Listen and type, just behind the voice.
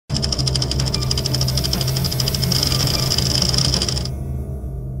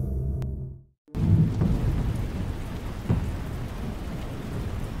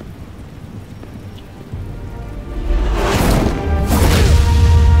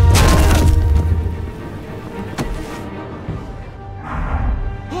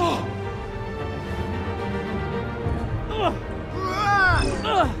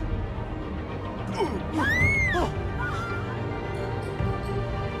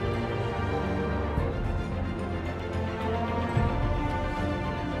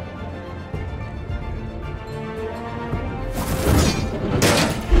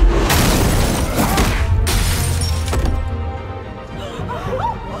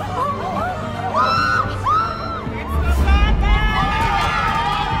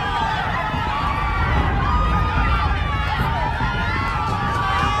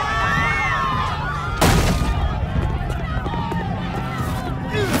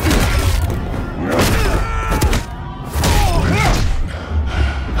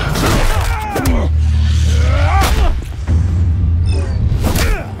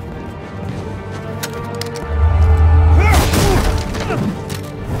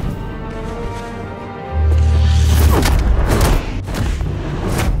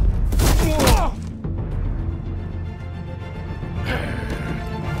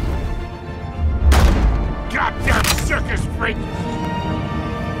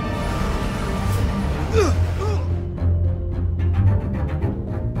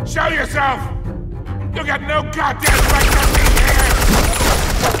yourself! You got no goddamn right to be here!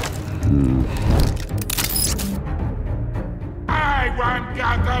 I run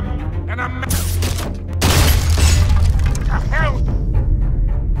Gotham, and I'm... What the hell?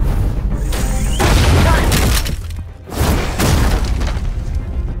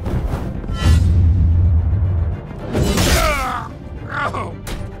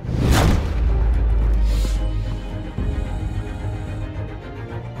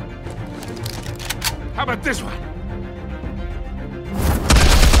 How about this one?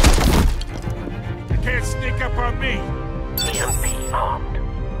 You can't sneak up on me. EMP armed.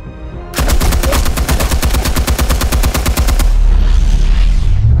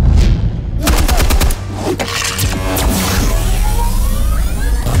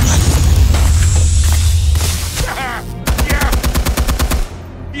 Yeah.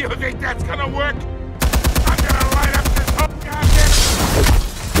 You think that's gonna work? I'm gonna light up this whole goddamn...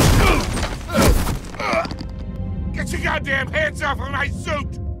 Get your goddamn hands off of my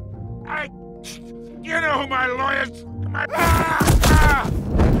suit! You know who my lawyers...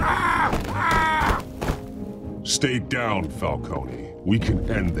 Stay down, Falcone. We can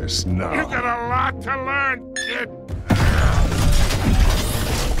end this now. You got a lot to learn, kid.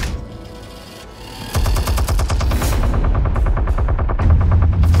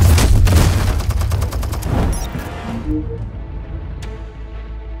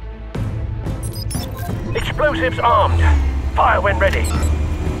 Explosives armed. Fire when ready.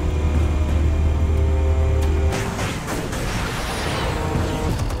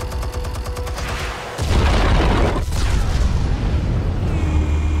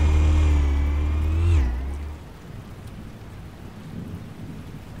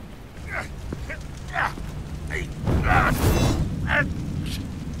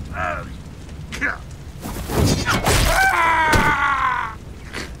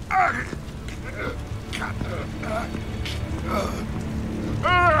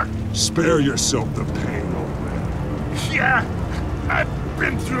 Spare yourself the pain, old man. Yeah, I've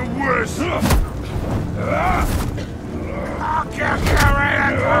been through worse. I'll kill you right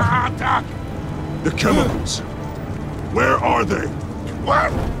at the hot dog. The chemicals. Where are they?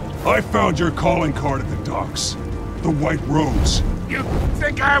 What? I found your calling card at the docks. The White Rose. You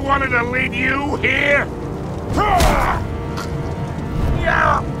think I wanted to lead you here?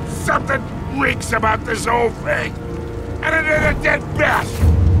 Yeah, something reeks about this whole thing. And it is a dead bat.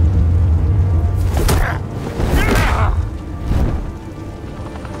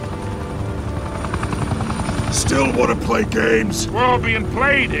 Still want to play games? We're all being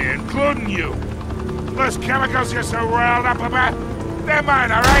played here, including you. Those chemicals you're so riled up about, they're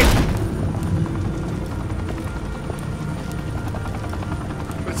mine, all right?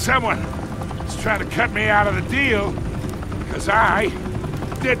 But someone is trying to cut me out of the deal, because I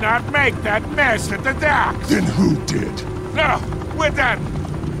did not make that mess at the docks. Then who did? No, we're done.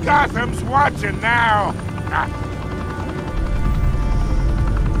 Gotham's watching now.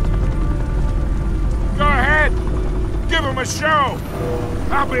 Go ahead. Give him a show.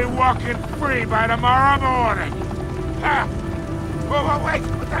 I'll be walking free by tomorrow morning. Whoa, wait.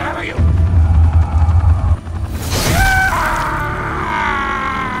 What the hell are you?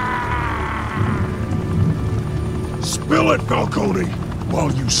 Spill it, Falcone,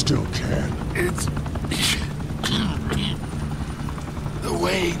 while you still can. It's... the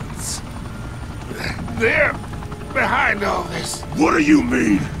Waynes. They're behind all this. What do you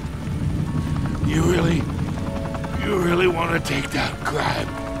mean? You really want to take that crime?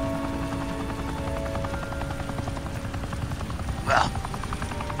 Well,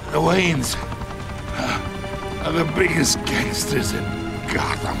 the Waynes are the biggest gangsters in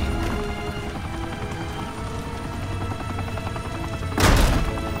Gotham.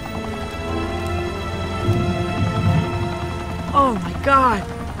 Oh my God!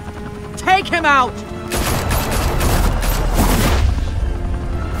 Take him out!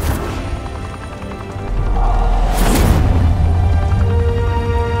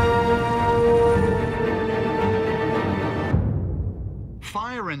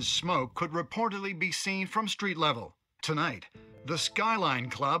 Fire and smoke could reportedly be seen from street level. Tonight, the Skyline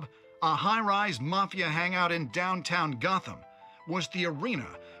Club, a high-rise mafia hangout in downtown Gotham, was the arena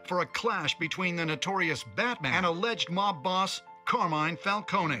for a clash between the notorious Batman and alleged mob boss Carmine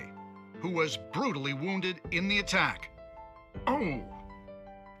Falcone, who was brutally wounded in the attack. Oh!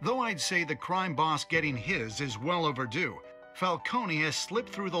 Though I'd say the crime boss getting his is well overdue, Falcone has slipped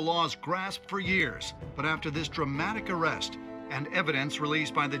through the law's grasp for years. But after this dramatic arrest and evidence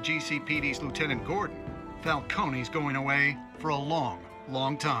released by the GCPD's Lieutenant Gordon, Falcone's going away for a long,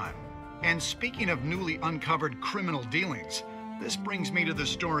 long time. And speaking of newly uncovered criminal dealings, This brings me to the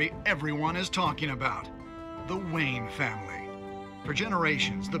story everyone is talking about. The Wayne family. For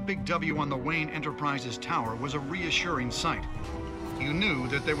generations, the big W on the Wayne Enterprises tower was a reassuring sight. You knew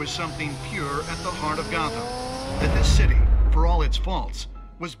that there was something pure at the heart of Gotham. That this city, for all its faults,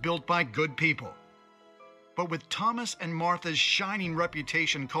 was built by good people. But with Thomas and Martha's shining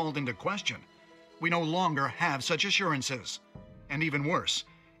reputation called into question, we no longer have such assurances. And even worse,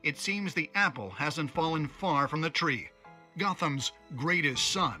 it seems the apple hasn't fallen far from the tree. Gotham's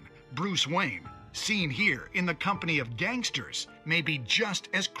greatest son, Bruce Wayne, seen here in the company of gangsters, may be just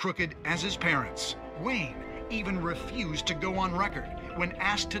as crooked as his parents. Wayne even refused to go on record when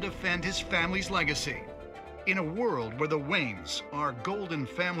asked to defend his family's legacy. In a world where the Waynes, our golden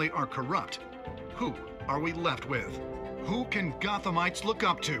family, are corrupt, who are we left with? Who can Gothamites look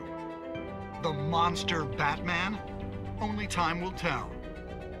up to? The monster Batman? Only time will tell.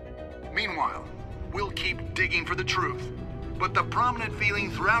 Meanwhile, we'll keep digging for the truth. But the prominent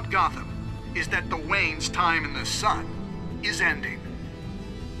feeling throughout Gotham is that the Waynes' time in the sun is ending.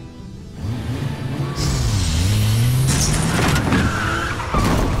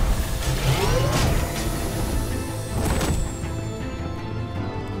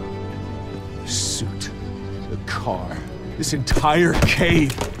 The suit, the car, this entire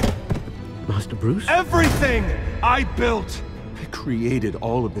cave. Master Bruce? Everything I built! I created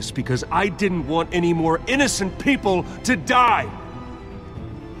all of this because I didn't want any more innocent people to die!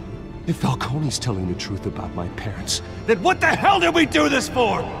 If Falcone's telling the truth about my parents, then what the hell did we do this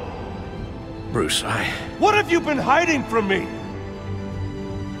for? Bruce, What have you been hiding from me?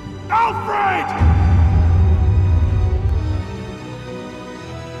 Alfred!